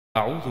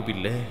أعوذ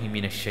بالله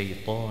من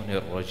الشيطان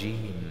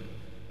الرجيم.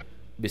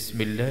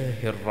 بسم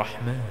الله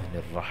الرحمن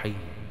الرحيم.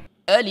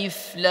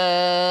 ألف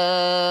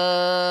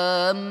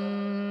لام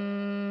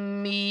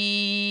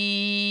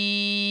ميم.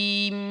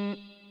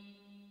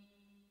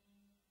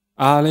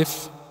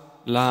 ألف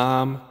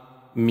لام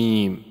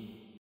ميم.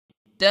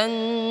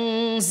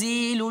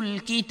 تنزيل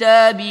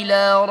الكتاب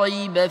لا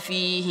ريب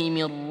فيه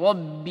من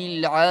رب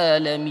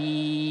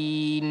العالمين.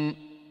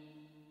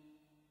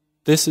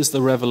 This is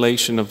the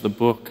revelation of the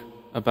book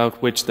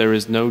about which there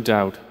is no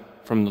doubt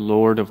from the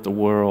Lord of the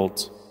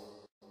worlds.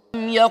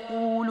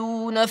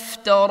 يقولون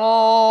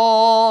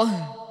افتراه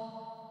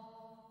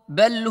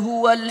بل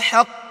هو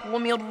الحق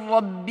من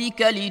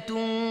ربك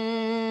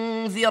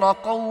لتنذر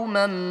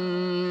قوما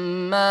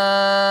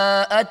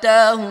ما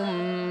أتاهم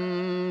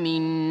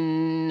من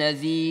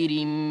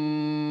نذير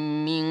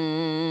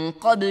من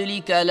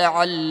قبلك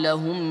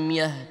لعلهم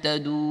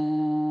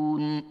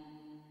يهتدون.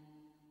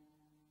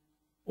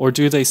 Or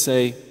do they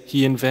say,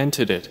 He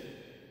invented it?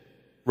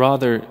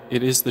 Rather,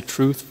 it is the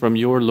truth from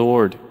your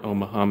Lord, O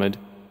Muhammad,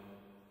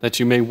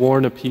 that you may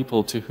warn a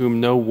people to whom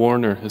no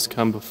warner has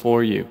come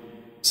before you,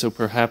 so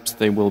perhaps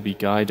they will be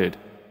guided.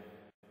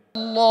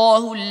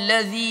 الله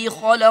الذي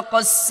خلق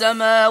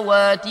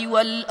السماوات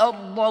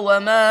والأرض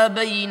وما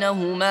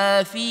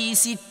بينهما في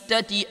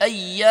 6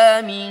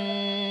 أيام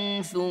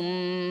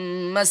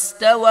ثم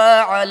استوى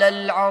على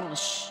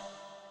العرش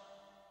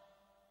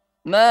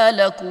ما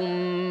لكم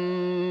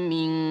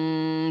من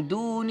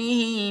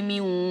دونه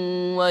من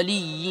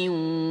ولي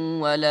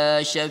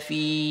ولا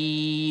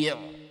شفيع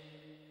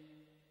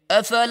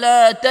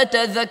أفلا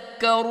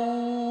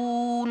تتذكرون.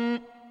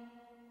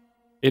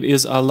 It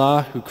is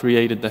Allah who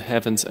created the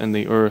heavens and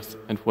the earth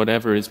and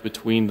whatever is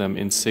between them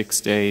in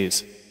 6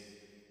 days.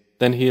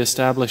 Then He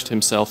established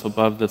Himself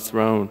above the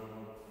throne.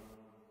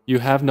 You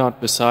have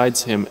not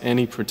besides Him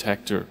any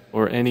protector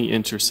or any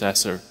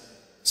intercessor,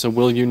 so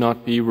will you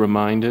not be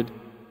reminded?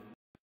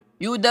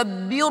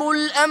 يدبر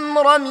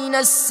الأمر من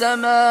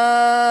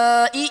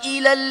السماء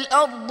إلى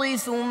الأرض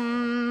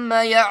ثم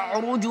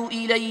يعرج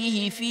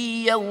إليه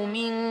في يوم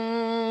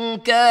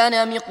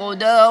كان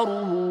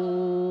مقداره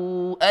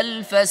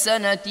 1000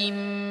 سنة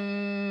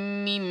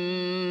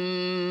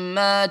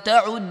مما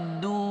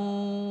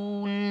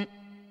تعدون.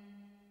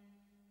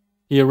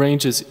 He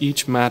arranges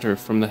each matter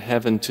from the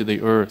heaven to the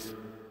earth.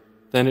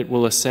 Then it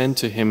will ascend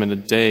to Him in a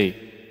day,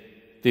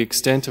 the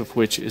extent of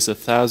which is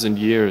 1,000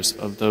 years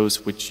of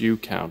those which you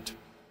count.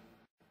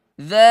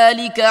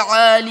 ذلك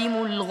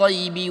عالم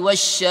الغيب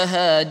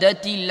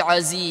والشهادة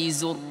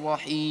العزيز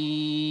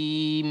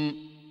الرحيم.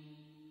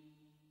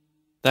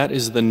 That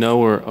is the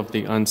knower of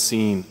the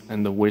unseen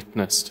and the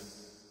witnessed,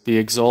 the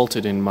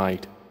exalted in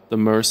might, the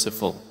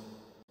merciful.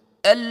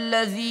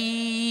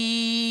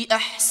 الذي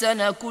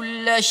أحسن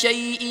كل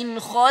شيء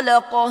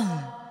خلقه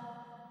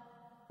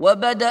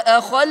وبدأ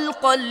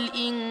خلق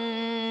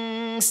الإنسان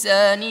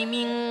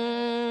من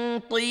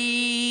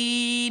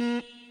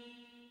طين.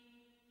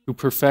 Who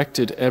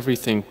perfected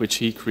everything which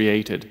He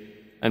created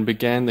and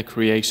began the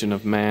creation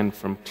of man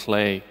from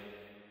clay.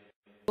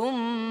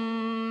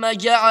 ثم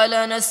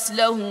جعل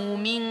نسله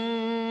من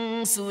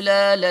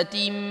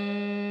سلالة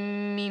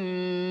من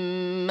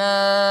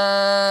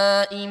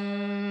ماء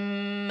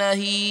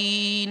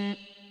مهين.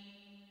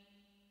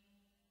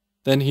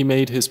 Then He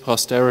made His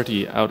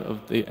posterity out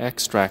of the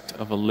extract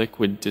of a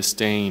liquid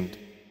disdained.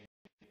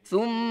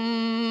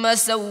 ثم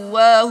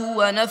سواه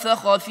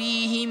ونفخ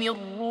فيه من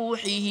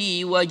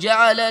روحه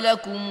وجعل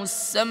لكم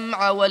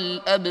السمع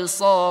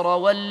والأبصار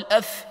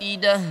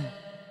والأفئدة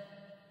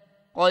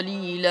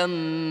قليلا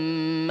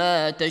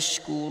ما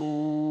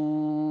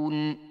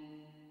تشكرون.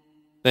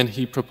 Then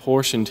He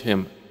proportioned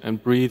Him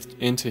and breathed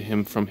into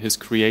Him from His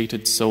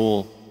created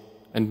soul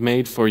and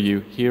made for you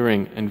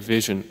hearing and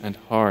vision and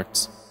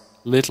hearts.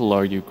 Little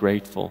are you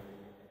grateful.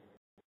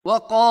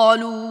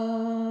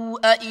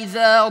 وقالوا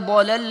أإذا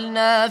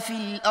ضللنا في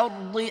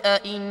الأرض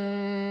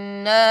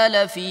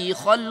أإنا لفي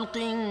خلق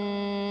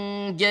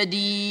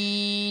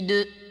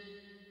جديد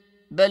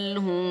بل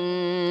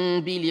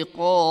هم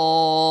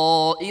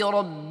بلقاء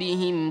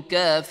ربهم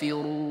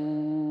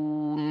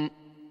كافرون.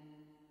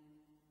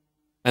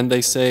 And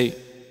they say,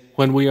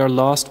 when we are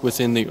lost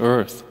within the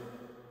earth,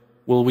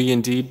 will we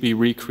indeed be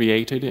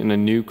recreated in a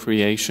new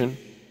creation?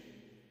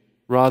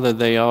 Rather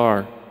they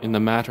are, in the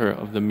matter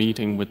of the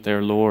meeting with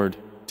their Lord,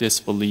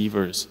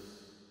 disbelievers.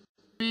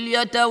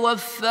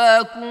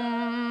 يتوفاكم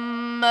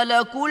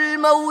ملك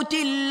الموت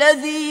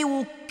الذي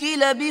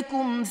وكل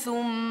بكم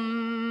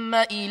ثم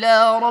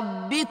إلى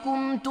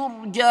ربكم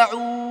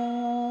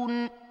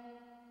ترجعون.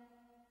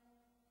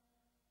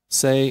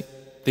 Say,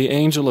 the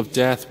angel of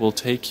death will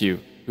take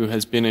you, who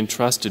has been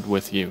entrusted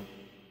with you.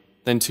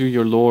 Then to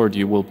your Lord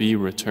you will be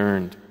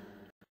returned.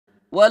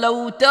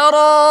 ولو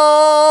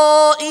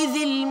ترى إذ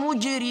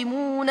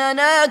المجرمون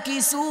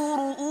ناكسوا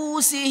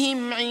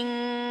رؤوسهم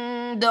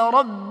عند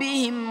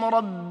ربهم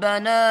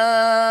ربنا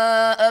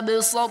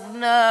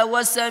أبصرنا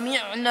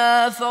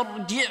وسمعنا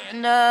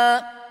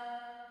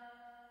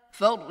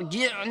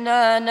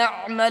فارجعنا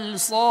نعمل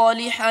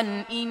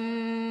صالحا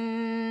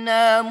إنا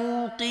إنا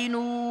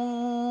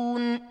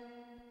موقنون.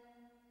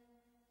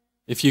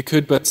 If you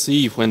could but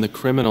see when the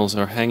criminals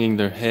are hanging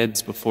their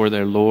heads before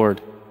their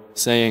Lord,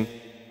 saying,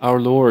 Our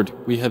Lord,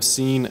 we have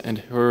seen and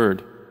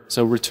heard,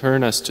 so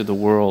return us to the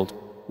world.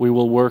 We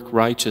will work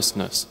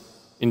righteousness.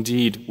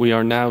 Indeed, we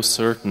are now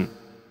certain.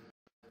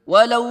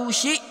 ولو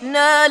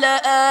شئنا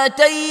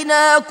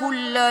لآتينا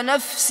كل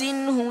نفس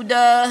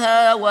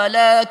هداها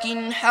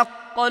ولكن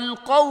حق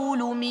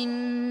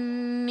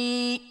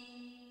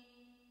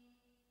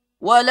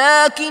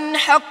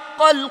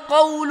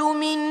القول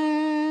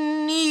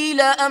مني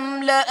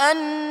لأملأن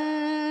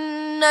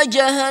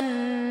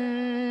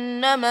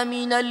جهنم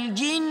من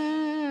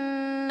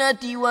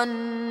الجنة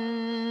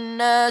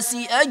والناس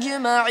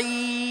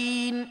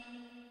أجمعين.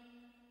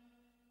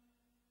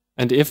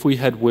 And if we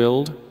had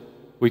willed,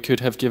 we could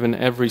have given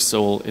every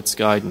soul its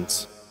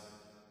guidance.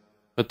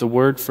 But the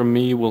word from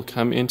me will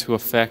come into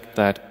effect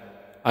that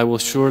I will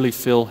surely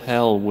fill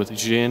hell with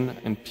jinn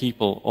and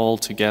people all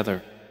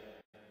together.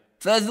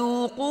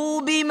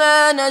 فذوقوا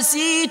بما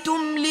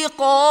نسيتم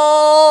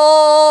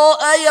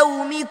لقاء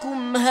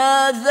يومكم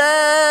هذا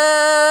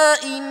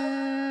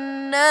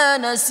إنا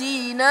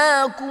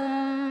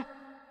نسيناكم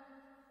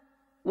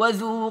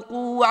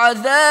وذوقوا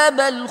عذاب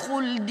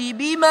الخلد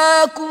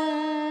بما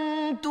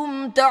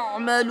كنتم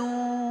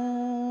تعملون.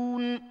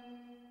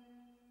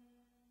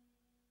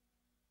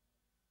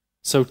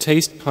 So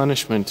taste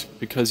punishment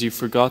because you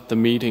forgot the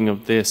meeting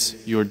of this,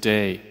 your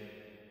day.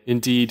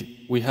 Indeed,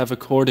 we have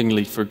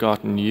accordingly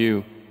forgotten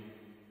you,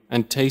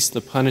 and taste the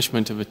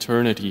punishment of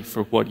eternity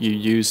for what you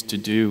used to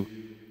do.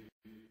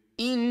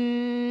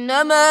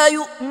 إنما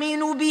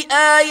يؤمن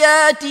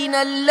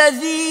بآياتنا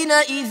الذين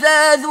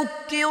إذا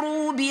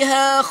ذكروا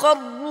بها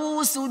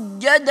خروا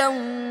سجدا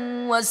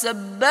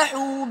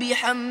وسبحوا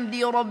بحمد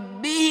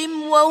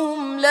ربهم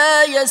وهم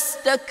لا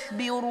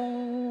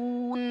يستكبرون.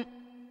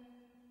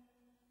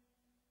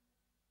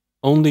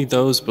 Only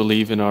those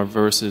believe in our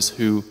verses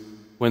who,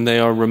 when they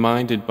are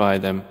reminded by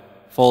them,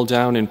 fall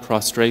down in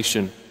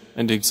prostration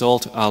and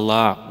exalt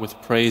Allah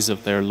with praise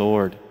of their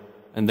Lord,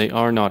 and they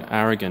are not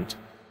arrogant.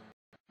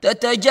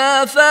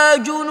 تتجافى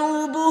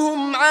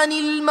جنوبهم عن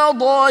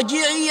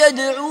المضاجع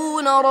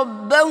يدعون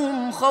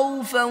ربهم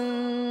خوفا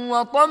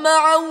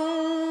وطمعا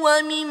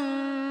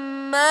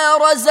ومما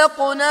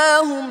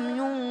رزقناهم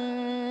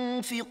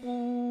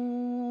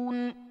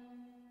ينفقون.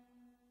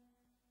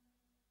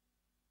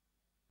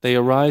 They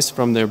arise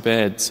from their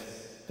beds,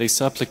 they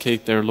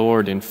supplicate their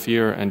Lord in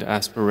fear and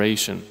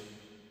aspiration,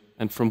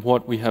 and from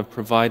what we have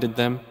provided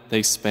them,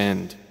 they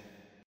spend.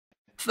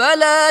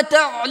 فلا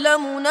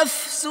تعلم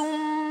نفس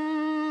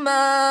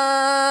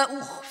ما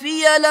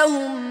أخفي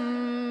لهم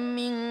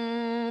من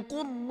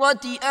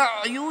قرة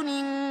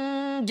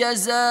أعين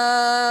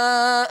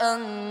جزاء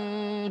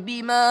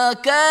بما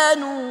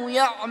كانوا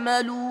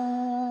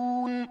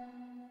يعملون.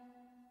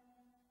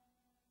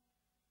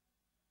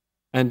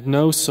 And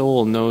no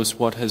soul knows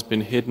what has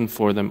been hidden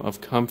for them of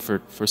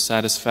comfort for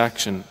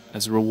satisfaction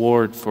as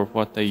reward for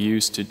what they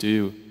used to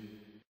do.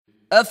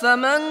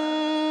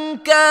 أفمن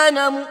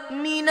كان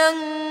مؤمنا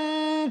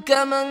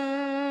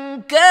كمن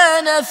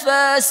كان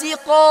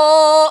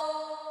فاسقا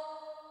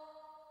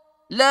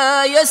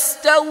لا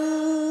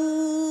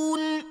يستوون.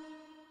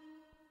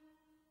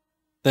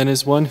 Then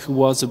is one who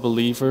was a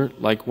believer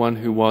like one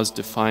who was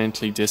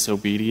defiantly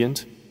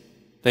disobedient?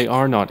 They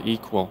are not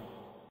equal.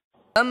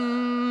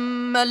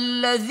 أما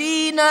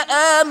الذين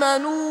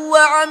آمنوا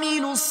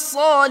وعملوا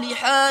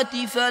الصالحات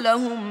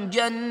فلهم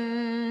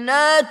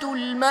جنات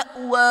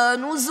المأوى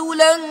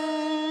نزلا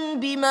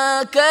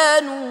بما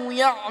كانوا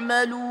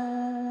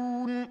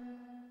يعملون.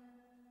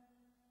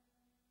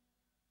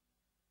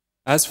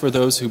 As for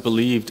those who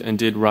believed and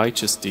did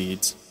righteous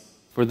deeds,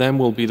 for them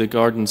will be the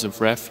gardens of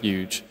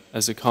refuge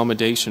as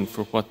accommodation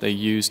for what they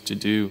used to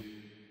do.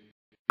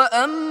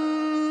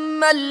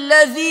 وأما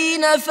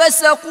الذين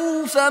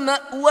فسقوا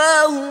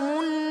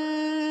فمأواهم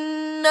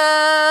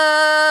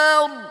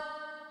النار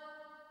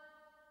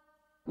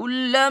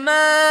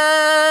كلما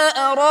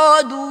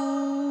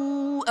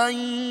أرادوا أن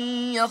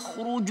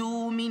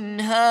يخرجوا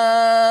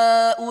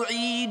منها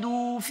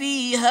أعيدوا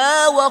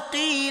فيها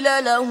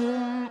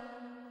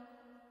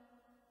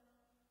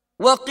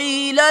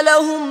وقيل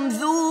لهم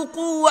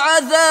ذوقوا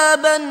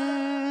عذاب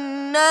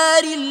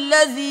النار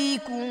الذي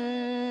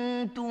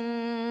كنتم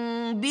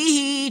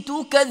به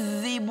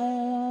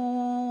تكذبون.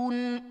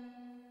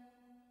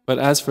 But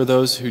as for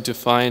those who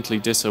defiantly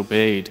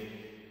disobeyed,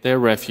 their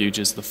refuge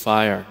is the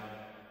fire.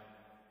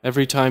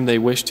 Every time they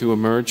wish to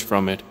emerge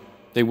from it,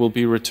 they will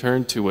be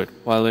returned to it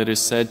while it is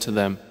said to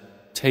them,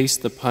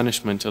 Taste the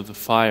punishment of the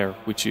fire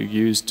which you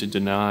used to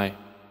deny.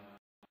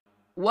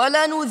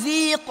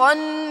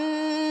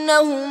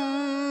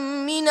 وَلَنُذِيقَنَّهُم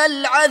من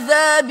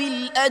العذاب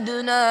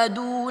الأدنى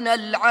دون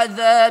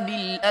العذاب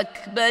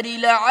الأكبر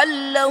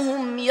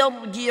لعلهم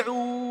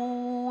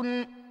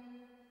يرجعون.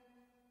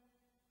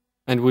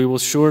 And we will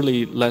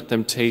surely let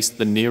them taste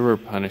the nearer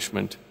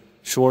punishment,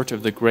 short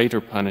of the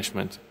greater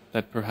punishment,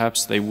 that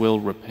perhaps they will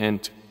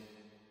repent.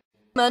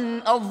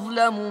 من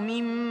أظلم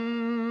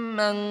ممن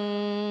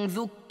من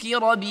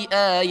ذكر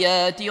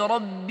بآيات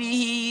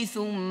ربه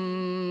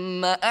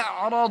ثم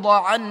أعرض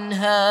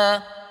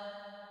عنها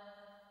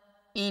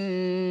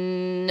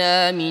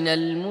إنا من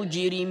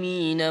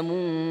المجرمين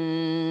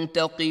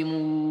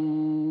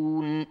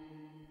منتقمون.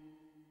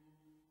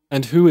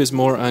 And who is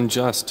more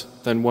unjust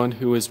than one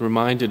who is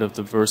reminded of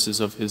the verses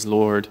of his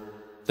Lord,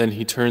 then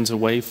he turns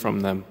away from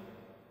them?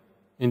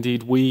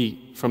 Indeed,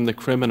 we, from the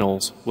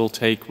criminals, will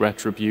take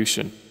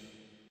retribution.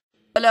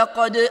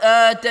 ولقد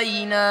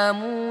آتينا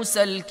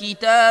موسى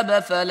الكتاب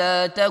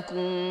فلا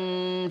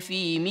تكن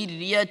في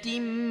مرية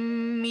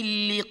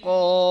من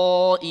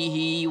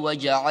لقائه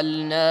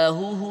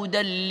وجعلناه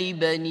هدى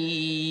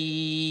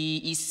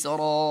لبني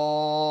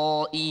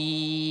إسرائيل.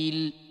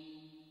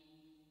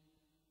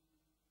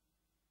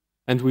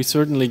 And we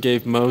certainly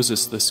gave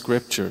Moses the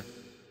scripture,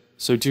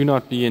 so do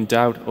not be in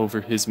doubt over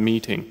his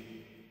meeting.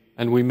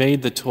 And we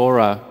made the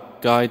Torah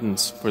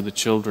guidance for the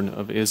children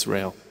of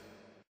Israel.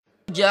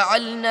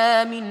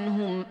 جعلنا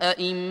منهم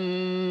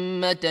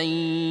أئمة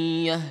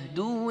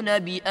يهدون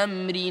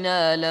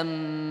بأمرنا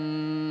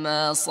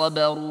لما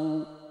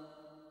صبروا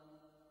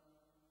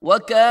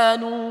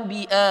وكانوا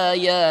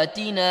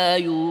بآياتنا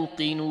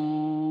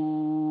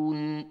يوقنون.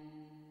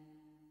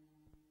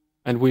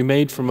 And we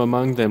made from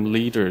among them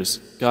leaders,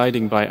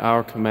 guiding by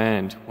our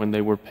command when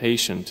they were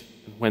patient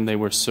and when they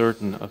were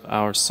certain of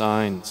our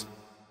signs.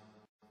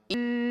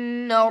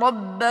 إن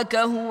ربك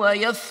هو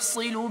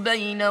يفصل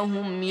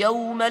بينهم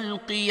يوم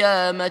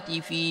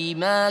القيامة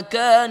فيما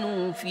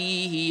كانوا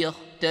فيه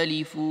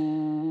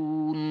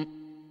يختلفون.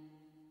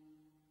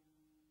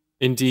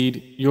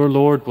 Indeed, your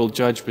Lord will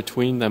judge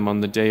between them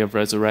on the day of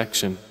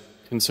resurrection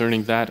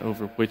concerning that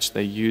over which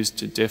they used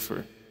to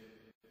differ.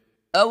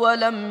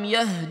 أولم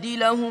يهد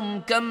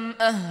لهم كم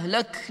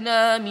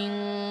أهلكنا من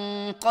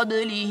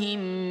قبلهم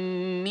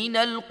من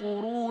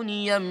القرون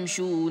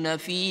يمشون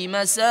في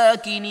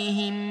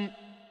مساكنهم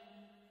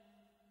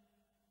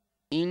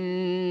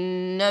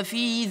إن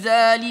في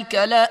ذلك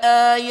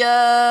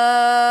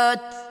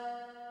لآيات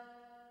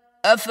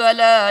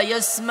أفلا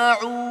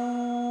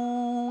يسمعون.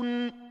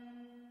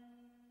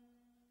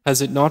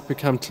 Has it not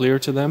become clear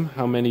to them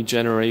how many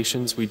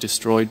generations we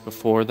destroyed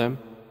before them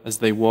as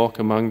they walk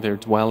among their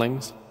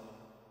dwellings?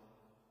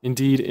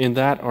 Indeed, in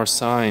that are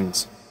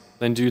signs.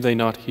 Then do they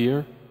not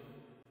hear?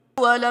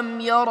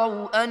 ولم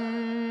يروا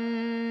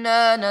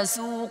أنا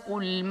نسوق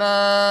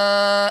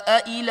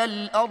الماء إلى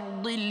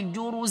الأرض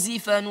الجرز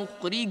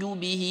فنخرج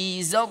به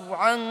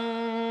زرعا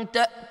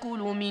تأكل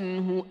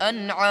منه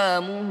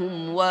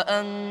أنعامهم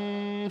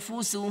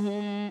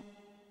وأنفسهم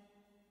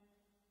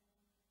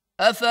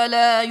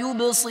أفلا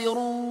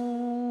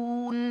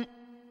يبصرون.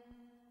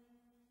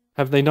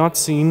 Have they not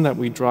seen that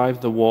we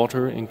drive the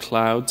water in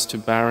clouds to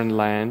barren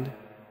land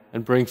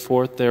and bring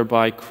forth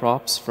thereby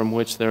crops from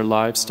which their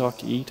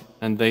livestock eat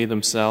and they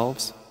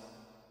themselves?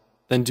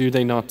 Then do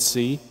they not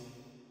see?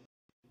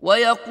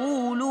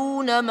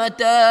 ويقولون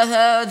متى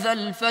هذا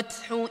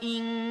الفتح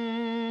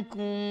إن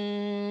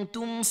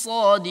كنتم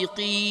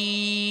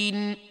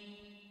صادقين.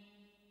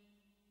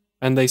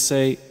 And they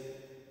say,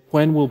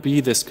 when will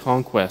be this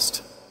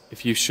conquest,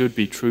 if you should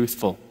be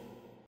truthful?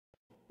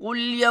 قل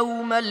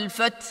يوم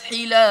الفتح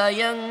لا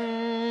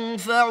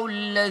ينفع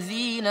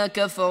الذين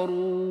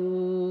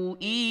كفروا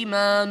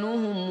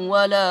إيمانهم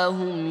ولا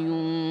هم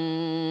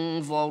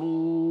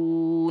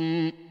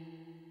ينظرون.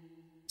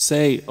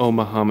 Say, O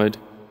Muhammad,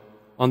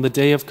 on the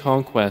day of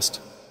conquest,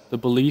 the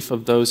belief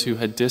of those who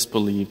had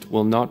disbelieved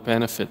will not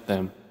benefit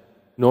them,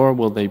 nor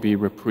will they be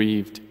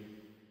reprieved.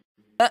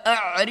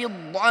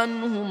 فأعرض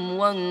عنهم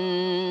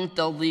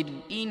وانتظر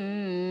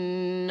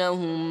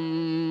إنهم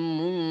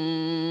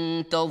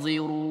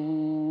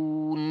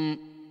منتظرون.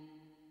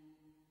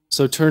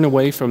 So turn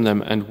away from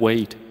them and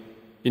wait.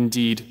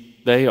 Indeed,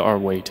 they are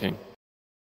waiting.